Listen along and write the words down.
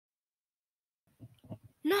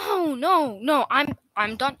No.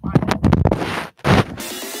 I'm done.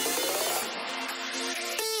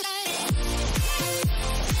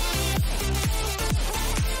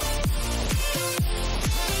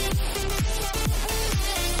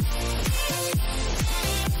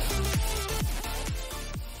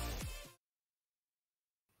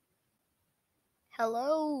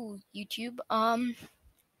 Hello, YouTube.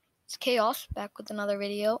 It's Chaos back with another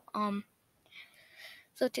video.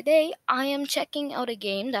 So today I am checking out a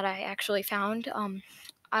game that I actually found.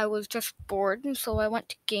 I was just bored, and so I went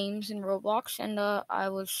to games in Roblox, and I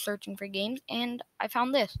was searching for games, and I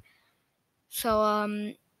found this. So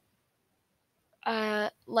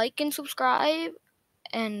like and subscribe,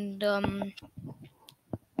 and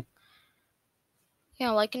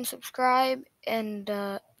like and subscribe,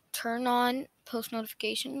 and turn on post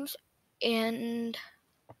notifications, and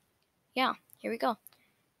yeah, here we go.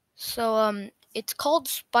 So it's called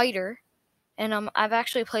Spider, and I've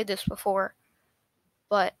actually played this before,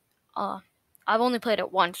 but I've only played it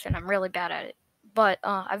once, and I'm really bad at it. But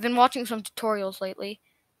I've been watching some tutorials lately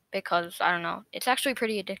because I don't know, it's actually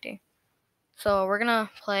pretty addicting. So we're gonna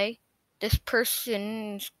play. This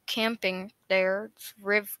person's camping there. It's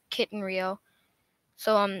Riv, Kit, and Rio.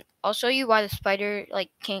 So I'll show you why the spider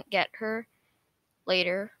can't get her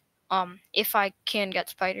later. If I can get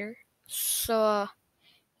Spider. So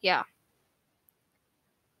yeah.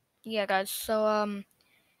 Yeah, guys. So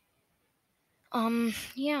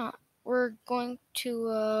yeah, we're going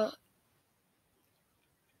to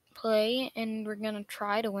play, and we're gonna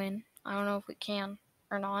try to win. I don't know if we can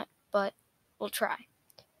or not, but we'll try.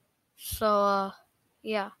 So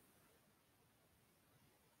yeah.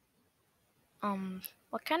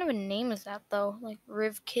 What kind of a name is that though? Like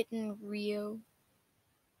Riv, Kitten, Rio.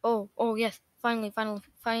 Oh yes. Finally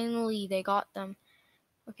they got them.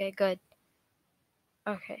 Okay, good.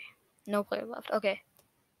 Okay. No player left. Okay.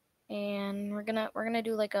 And we're gonna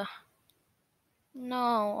do like a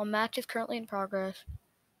match is currently in progress.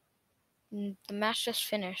 The match just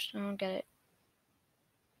finished. I don't get it.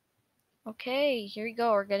 Okay, here we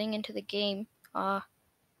go. We're getting into the game.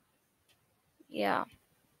 Yeah.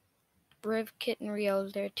 Riv, Kit, and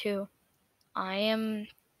Rio's there too.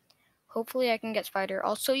 Hopefully I can get Spider.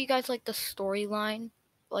 I'll show you guys like the storyline,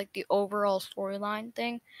 like the overall storyline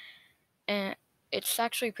thing. And it's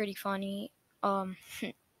actually pretty funny, and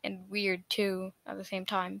weird too at the same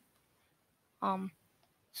time.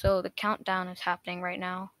 So the countdown is happening right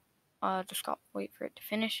now. Just got wait for it to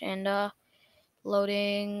finish, and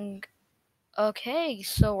loading. Okay,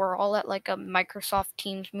 so we're all at like a Microsoft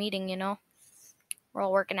Teams meeting, you know? We're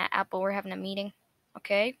all working at Apple, we're having a meeting.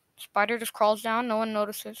 Okay, Spider just crawls down, no one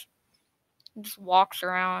notices. He just walks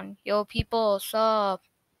around. Yo, people, sup?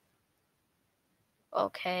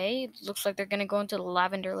 Okay, looks like they're gonna go into the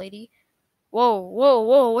Lavender Lady. Whoa,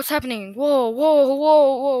 what's happening? Whoa,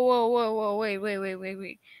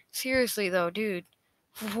 wait. Seriously though, dude.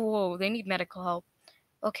 Whoa, they need medical help.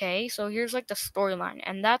 Okay, so here's like the storyline,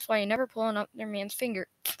 and that's why you never pulling up their man's finger.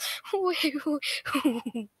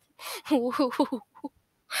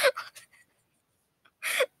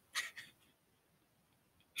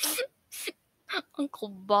 Uncle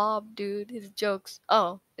Bob, dude, his jokes.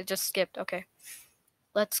 Oh, it just skipped. Okay,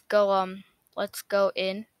 let's go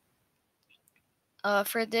in.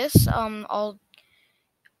 For this, I'll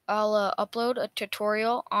upload a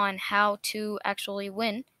tutorial on how to actually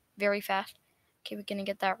win very fast. Okay, we're gonna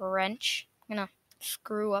get that wrench. I'm gonna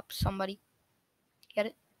screw up somebody. Get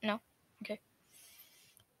it? No? Okay.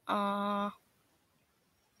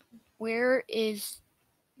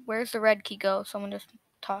 Where's the red key go? Someone just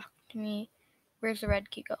talk to me. Where's the red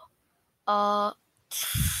key go?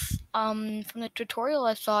 From the tutorial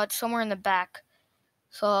I saw, it's somewhere in the back.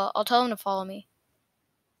 So I'll tell him to follow me.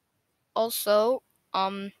 Also,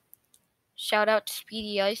 shout out to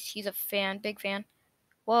Speedy Ice. He's a fan, big fan.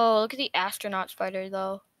 Whoa, look at the astronaut spider,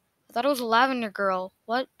 though. I thought it was a lavender girl.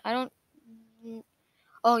 What? I don't...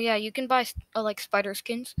 Oh, yeah, you can buy, like, spider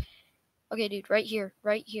skins. Okay, dude, right here.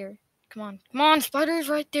 Come on, spider's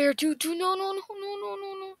right there. Dude, no.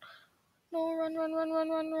 No,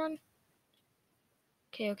 run.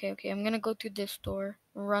 Okay, I'm gonna go through this door.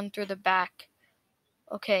 Run through the back.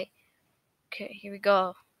 Okay, here we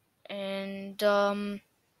go. And,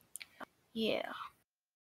 yeah.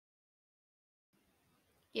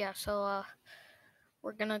 Yeah, so,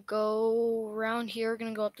 we're gonna go around here. We're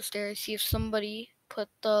gonna go up the stairs, see if somebody put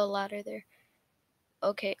the ladder there.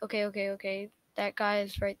 Okay. That guy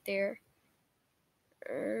is right there.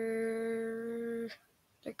 They're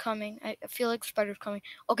coming. I feel like the spider's coming.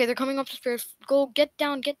 Okay, they're coming up the stairs. Go, get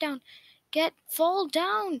down. Fall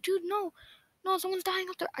down. Dude, no. No, someone's dying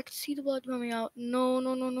up there. I can see the blood coming out. No,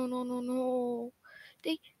 no, no, no, no, no, no.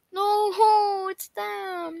 No, it's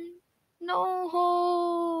them.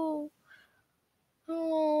 No.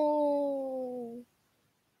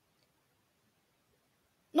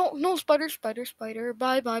 No. No, spider.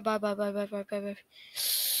 Bye.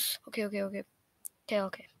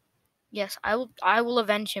 Okay. Yes, I will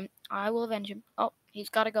avenge him. Oh, he's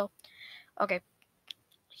gotta go. Okay.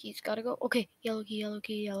 He's gotta go. Okay, yellow key.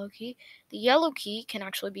 The yellow key can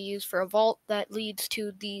actually be used for a vault that leads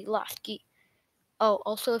to the last key. Oh,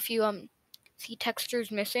 also if you see textures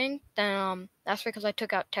missing, then that's because I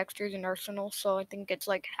took out textures in Arsenal, so I think it's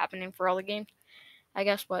like happening for all the games, I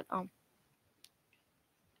guess. But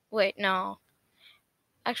wait, no,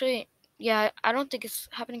 actually, yeah, I don't think it's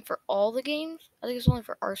happening for all the games. I think it's only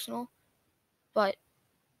for Arsenal, but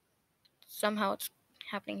somehow it's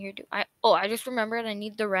happening here too. I just remembered I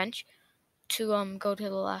need the wrench to go to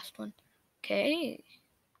the last one. Okay,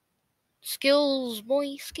 skills,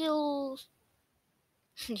 boy, skills.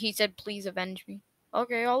 He said, "Please avenge me."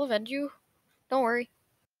 Okay, I'll avenge you. Don't worry.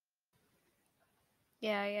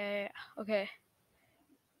 Yeah. Okay.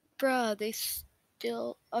 Bruh, they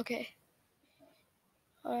still... Okay.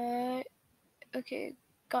 Alright. Okay.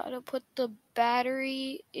 Gotta put the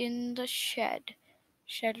battery in the shed.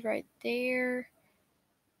 Shed right there.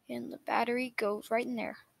 And the battery goes right in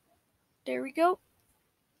there. There we go.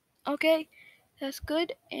 Okay. That's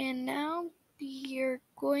good. And now we're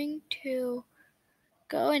going to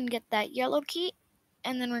go and get that yellow key.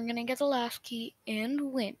 And then we're gonna get the last key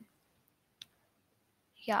and win.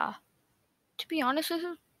 Yeah. To be honest, this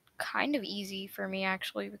is kind of easy for me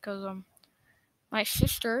actually, because my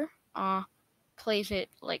sister plays it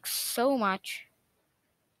like so much,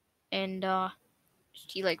 and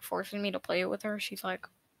she like forces me to play it with her. She's like,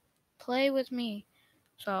 play with me.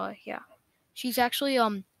 So yeah, she's actually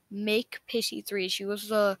make Pissy 3. She was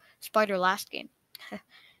the spider last game.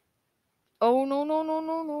 Oh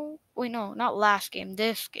no. Wait, no, not last game,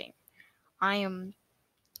 this game. I am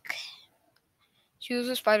She was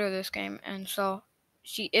a spider this game, and so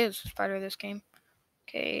she is a spider this game.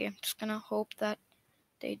 Okay, I'm just gonna hope that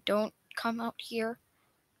they don't come out here.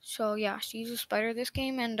 So yeah, she's a spider this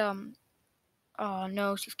game, and oh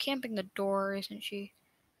no, she's camping the door, isn't she?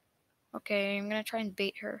 Okay, I'm gonna try and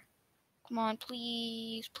bait her. Come on,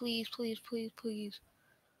 please.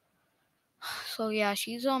 So yeah,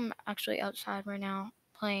 she's actually outside right now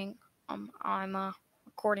playing. I'm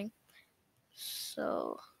recording.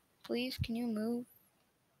 So please, can you move?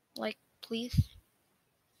 Like please?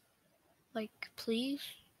 Like please?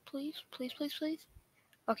 Please.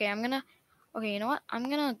 Okay, Okay, you know what? I'm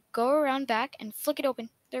gonna go around back and flick it open.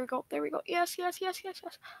 There we go. Yes.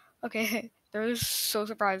 Okay, they're so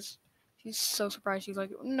surprised. She's so surprised. She's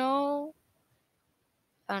like, no.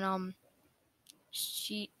 And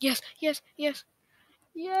yes,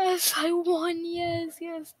 I won. Yes.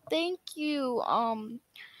 Thank you.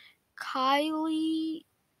 Kylie,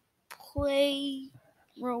 play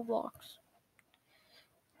Roblox.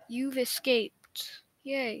 You've escaped.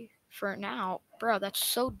 Yay. For now. Bro, that's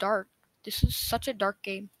so dark. This is such a dark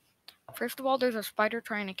game. First of all, there's a spider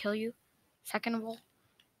trying to kill you. Second of all,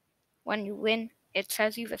 when you win, it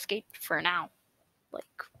says you've escaped for now. Like,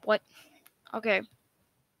 what? Okay.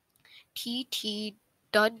 TT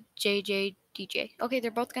Dud JJ DJ. Okay,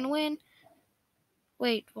 they're both gonna win.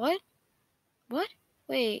 Wait, what? What?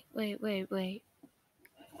 Wait.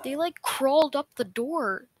 They like crawled up the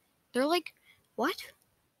door. They're like, what?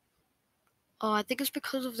 Oh, I think it's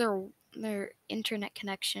because of their internet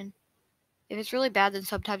connection. If it's really bad, then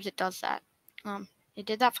sometimes it does that. It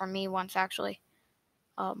did that for me once actually.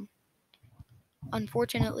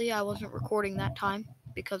 Unfortunately, I wasn't recording that time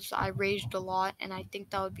because I raged a lot, and I think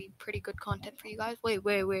that would be pretty good content for you guys. Wait.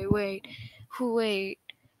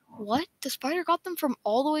 What? The spider got them from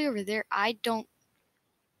all the way over there.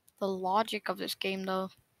 The logic of this game, though,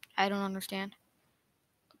 I don't understand.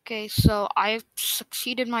 Okay, so I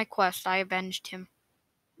succeeded my quest. I avenged him.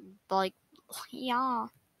 Like, yeah.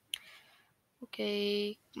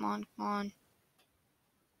 Okay, come on.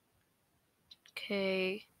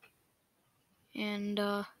 Okay. And,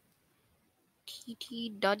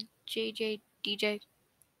 TT Dud JJ DJ.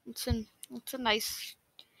 It's a nice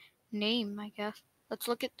name, I guess. Let's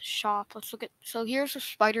look at the shop. So here's the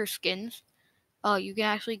spider skins. You can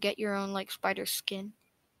actually get your own like spider skin.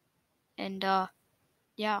 And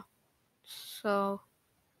yeah. So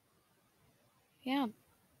yeah,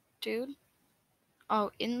 dude. Oh,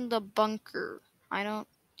 in the bunker. Why did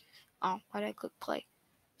I click play?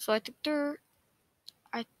 So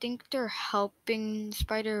I think they're helping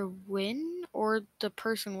spider win or the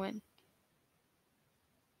person win.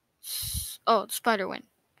 Oh, spider win.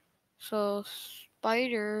 So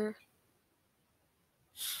spider.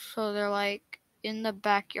 So they're like in the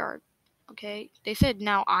backyard. Okay. They said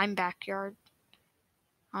now I'm backyard.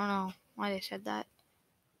 I don't know why they said that.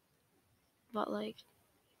 But like,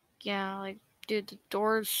 yeah, like, dude, the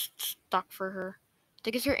door's stuck for her. I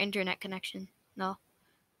think it's your internet connection. No.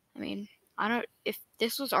 I mean, I don't. If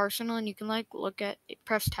this was Arsenal and you can like look at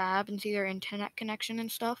press tab and see their internet connection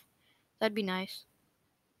and stuff, that'd be nice.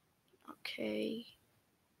 Okay.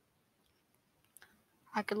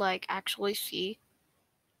 I could like actually see,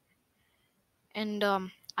 and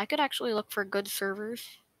I could actually look for good servers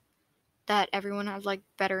that everyone has like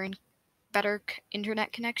better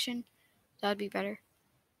internet connection. That'd be better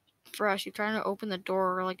for us. You're trying to open the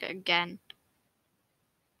door like again.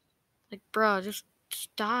 Like, bro, just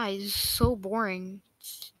die. This is so boring.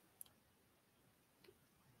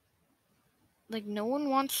 Like, no one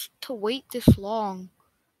wants to wait this long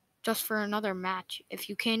just for another match if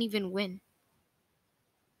you can't even win.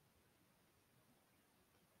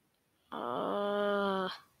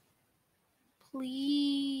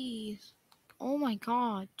 Please. Oh my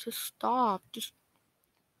god, just stop.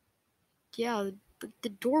 Yeah, the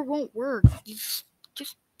door won't work. Just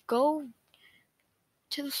go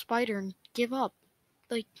to the spider and give up.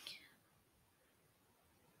 Like,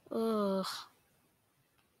 ugh.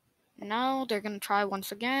 Now they're gonna try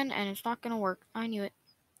once again, and it's not gonna work. I knew it.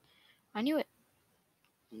 I knew it.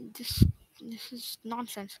 This is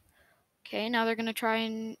nonsense. Okay, now they're gonna try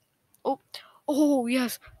and oh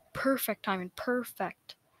yes, perfect timing,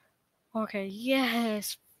 perfect. Okay,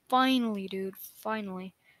 yes, finally, dude,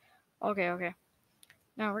 finally. Okay.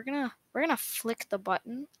 Now we're gonna flick the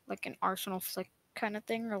button like an Arsenal flick kind of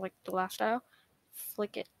thing, or like the last style.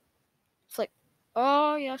 Flick it, flick.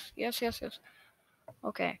 Oh yes.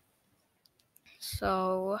 Okay,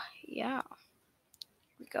 so yeah,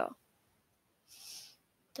 here we go.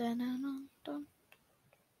 Dun-dun-dun-dun.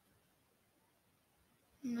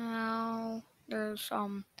 Now there's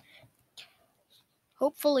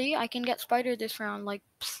hopefully I can get spider this round. Like,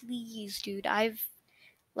 please, dude. I've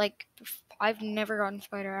never gotten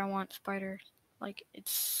spider. I want spider. Like, it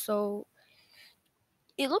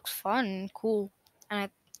looks fun and cool, and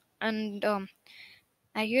I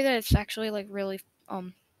hear that it's actually like really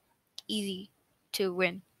easy to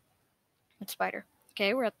win with spider.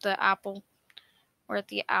 Okay, we're at the Apple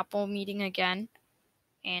meeting again,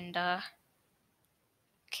 and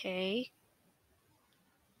okay,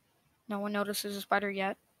 no one notices a spider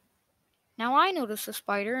yet. Now I notice a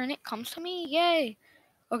spider, and it comes to me. Yay!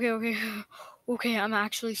 Okay. Okay, I'm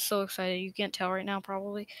actually so excited. You can't tell right now,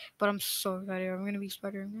 probably, but I'm so excited. I'm gonna be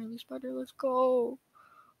spider. Let's go.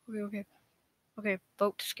 Okay.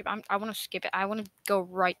 Vote to skip. I want to skip it. I want to go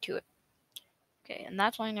right to it. Okay, and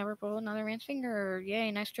that's why I never pull another man's finger. Yay,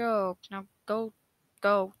 nice joke. Now go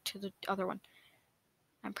to the other one.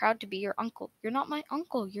 I'm proud to be your uncle. You're not my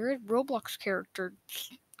uncle. You're a Roblox character.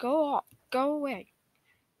 Just go off. Go away.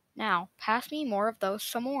 Now, pass me more of those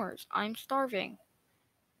s'mores. I'm starving.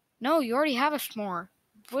 No, you already have a s'more.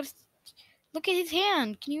 What? Look at his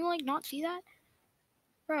hand. Can you, like, not see that?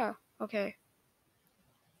 Bruh. Okay.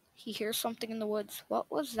 He hears something in the woods.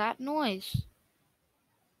 What was that noise?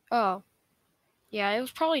 Oh. Yeah, it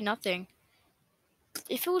was probably nothing.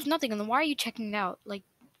 If it was nothing, then why are you checking it out? Like,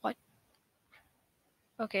 what?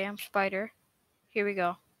 Okay, I'm spider. Here we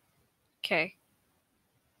go. Okay.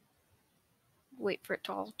 Wait for it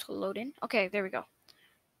to all to load in. Okay, there we go.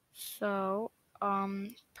 So,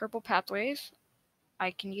 purple pathways.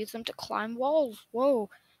 I can use them to climb walls. Whoa.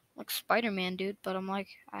 Like Spider-Man, dude. But I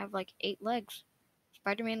have like 8 legs.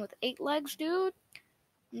 Spider-Man with 8 legs, dude.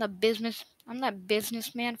 I'm that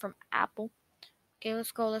businessman from Apple. Okay,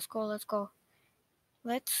 let's go.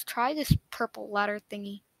 Let's try this purple ladder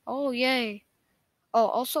thingy. Oh, yay. Oh,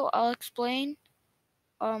 also, I'll explain.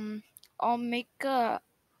 Um, I'll make a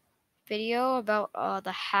video about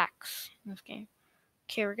the hacks in this game.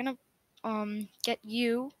 Okay, we're gonna get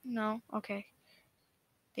you. No, okay.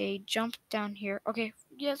 They jumped down here. Okay,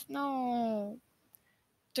 yes, no.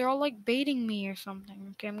 They're all like baiting me or something.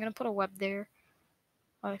 Okay, I'm gonna put a web there.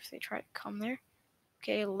 What if they try to come there?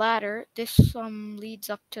 Okay, ladder. This leads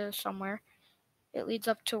up to somewhere. It leads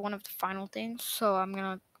up to one of the final things. So I'm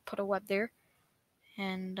gonna put a web there.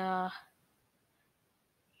 And yeah.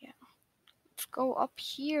 Let's go up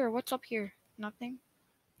here. What's up here? Nothing?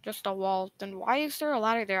 Just a wall. Then why is there a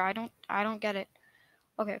ladder there? I don't get it.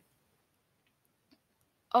 Okay.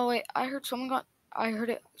 Oh wait, I heard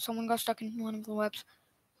it. Someone got stuck in one of the webs.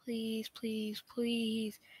 Please.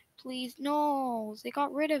 No, they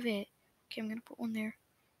got rid of it. Okay, I'm gonna put one there.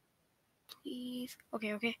 Please.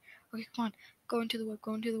 Okay, come on. Go into the web.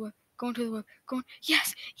 Going to the web. Going.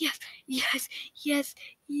 Yes, yes, yes, yes,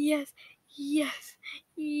 yes, yes,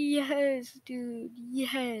 yes, dude.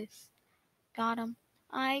 Yes. Got him.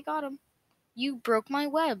 I got him. You broke my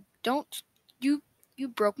web. Don't. You. You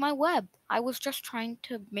broke my web. I was just trying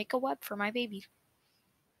to make a web for my babies.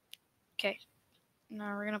 Okay.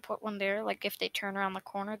 Now we're gonna put one there. Like if they turn around the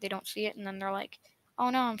corner, they don't see it, and then they're like, "Oh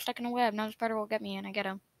no, I'm stuck in a web. Now the spider will get me," and I get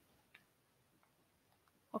him.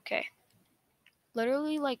 Okay.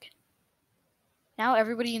 Literally, like, now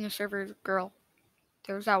everybody in the server is a girl.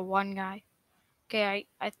 There's that one guy. Okay,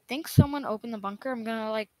 I think someone opened the bunker. I'm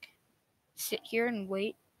gonna, like, sit here and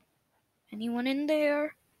wait. Anyone in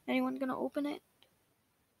there? Anyone gonna open it?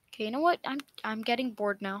 Okay, you know what? I'm getting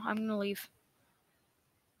bored now. I'm gonna leave.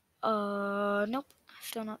 Nope.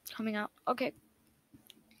 Still not coming out. Okay.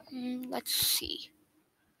 Let's see.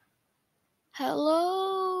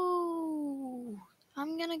 Hello.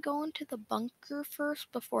 I'm gonna go into the bunker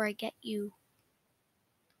first before I get you.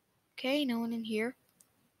 Okay, no one in here.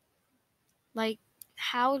 Like,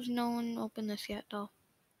 how's no one opened this yet, though?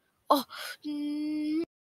 Oh,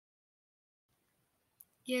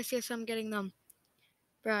 yes, I'm getting them.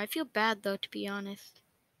 Bro, I feel bad, though, to be honest.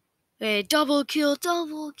 Hey, double kill,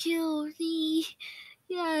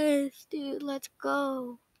 yes, dude, let's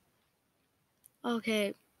go.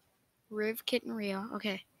 Okay, Riv, Kit, and Rio,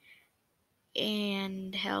 okay.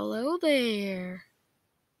 And hello there.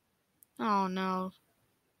 Oh, no.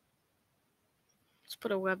 Let's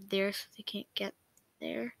put a web there so they can't get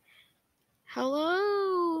there.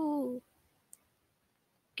 Hello.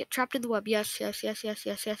 Get trapped in the web. Yes.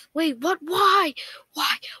 Wait, what? Why?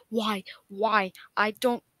 I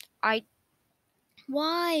don't.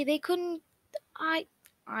 Why? They couldn't. I.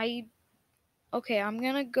 Okay, I'm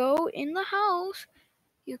gonna go in the house.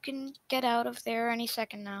 You can get out of there any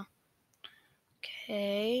second now.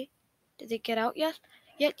 Okay. Did they get out? Yes.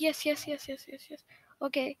 Yes.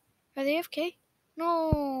 Okay. Are they AFK?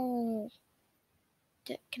 No.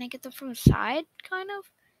 Can I get them from the side, kind of?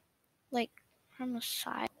 Like, from the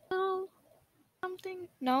side? Something?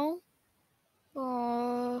 No?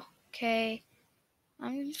 Okay.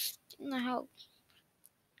 I'm just in the house.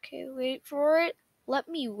 Okay, wait for it. Let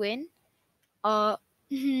me win.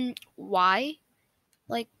 Why?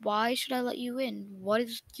 Like, why should I let you in? What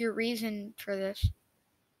is your reason for this?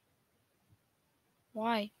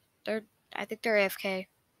 Why? I think they're AFK.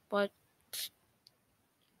 But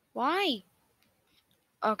why?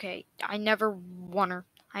 Okay, I never honor.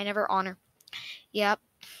 I never honor. Yep.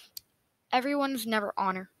 Everyone's never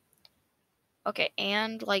honor. Okay,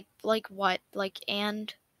 and like what? Like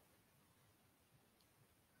and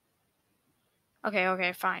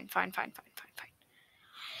okay, fine.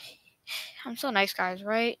 I'm so nice, guys,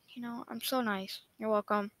 right? You know, I'm so nice. You're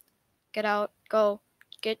welcome. Get out. Go.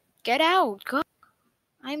 Get out. Go.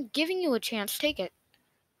 I'm giving you a chance. Take it.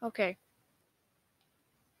 Okay.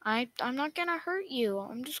 I'm not gonna hurt you.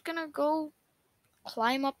 I'm just gonna go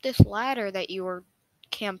climb up this ladder that you were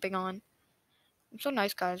camping on. I'm so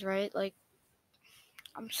nice, guys, right? Like,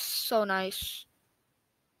 I'm so nice.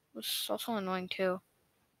 It's also annoying, too.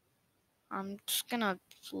 I'm just gonna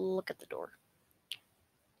look at the door.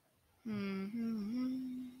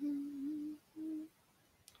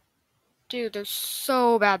 Dude, they're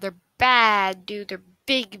so bad. They're bad, dude. They're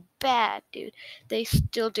big bad, dude. They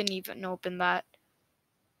still didn't even open that.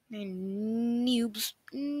 Noobs.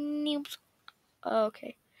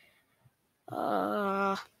 Okay.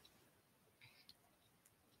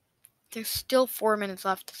 There's still 4 minutes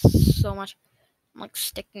left. So much. I'm like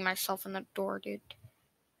sticking myself in the door, dude.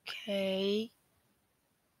 Okay.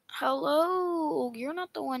 Hello. You're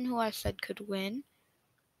not the one who I said could win.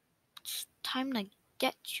 It's time to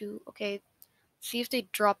get you. Okay. See if they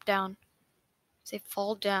drop down. If they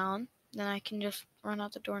fall down, then I can just run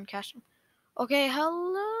out the door and catch them. Okay.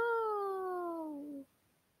 Hello.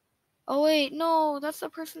 Oh wait, no, that's the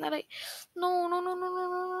person that I. No.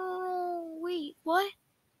 Wait, what?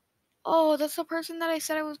 Oh, that's the person that I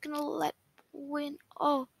said I was gonna let win.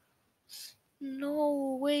 Oh,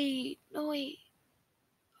 no, wait.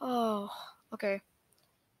 Oh, okay.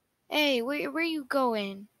 Hey, where you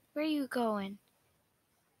going? Where you going?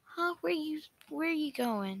 Huh? Where you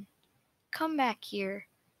going? Come back here.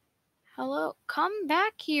 Hello? Come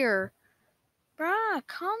back here. Bruh,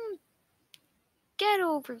 come get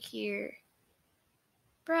over here.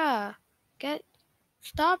 Bruh,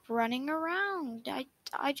 stop running around.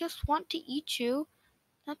 I just want to eat you.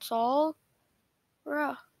 That's all.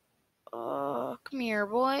 Bruh. Come here,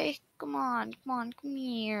 boy. Come on, come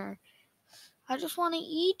here. I just want to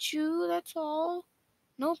eat you, that's all.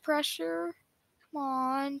 No pressure. Come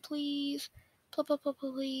on, please.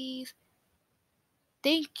 Please.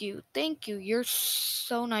 Thank you. You're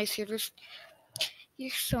so nice. You're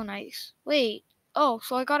so nice. Wait. Oh,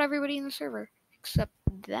 so I got everybody in the server except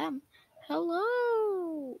them.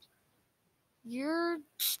 Hello. You're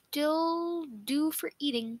still due for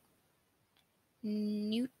eating.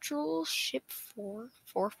 Neutral ship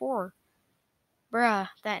 444. Bruh,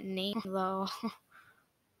 that name though.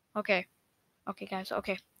 Okay. Okay, guys.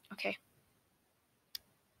 Okay.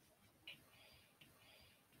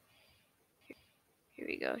 Here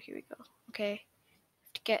we go. Okay.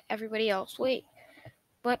 To get everybody else. Wait.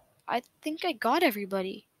 But I think I got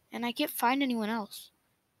everybody. And I can't find anyone else.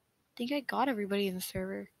 I think I got everybody in the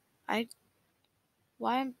server.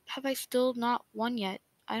 Why have I still not won yet?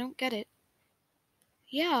 I don't get it.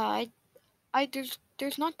 Yeah,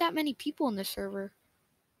 there's not that many people in the server.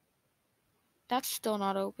 That's still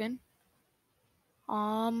not open.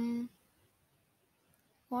 What?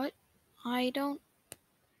 I don't.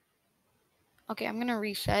 Okay, I'm gonna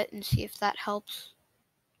reset and see if that helps.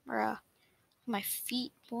 Bruh. My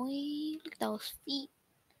feet, boy. Look at those feet.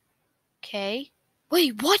 Okay.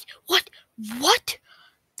 Wait, what? What?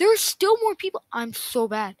 There's still more people. I'm so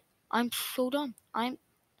bad. I'm so dumb.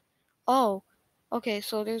 Oh. Okay,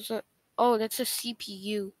 so there's a. Oh, that's a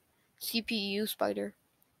CPU. CPU spider.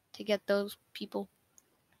 To get those people.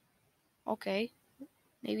 Okay.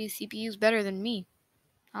 Maybe CPU's better than me.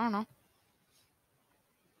 I don't know.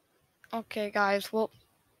 Okay, guys. Well,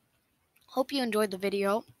 hope you enjoyed the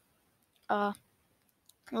video.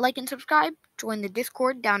 Like and subscribe. Join the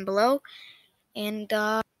Discord down below. And,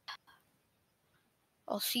 I'll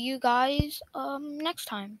see you guys, next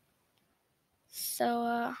time.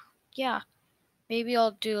 So, yeah. Maybe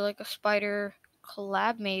I'll do, like, a spider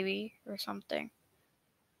collab, maybe, or something.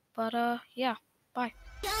 But, yeah. Bye.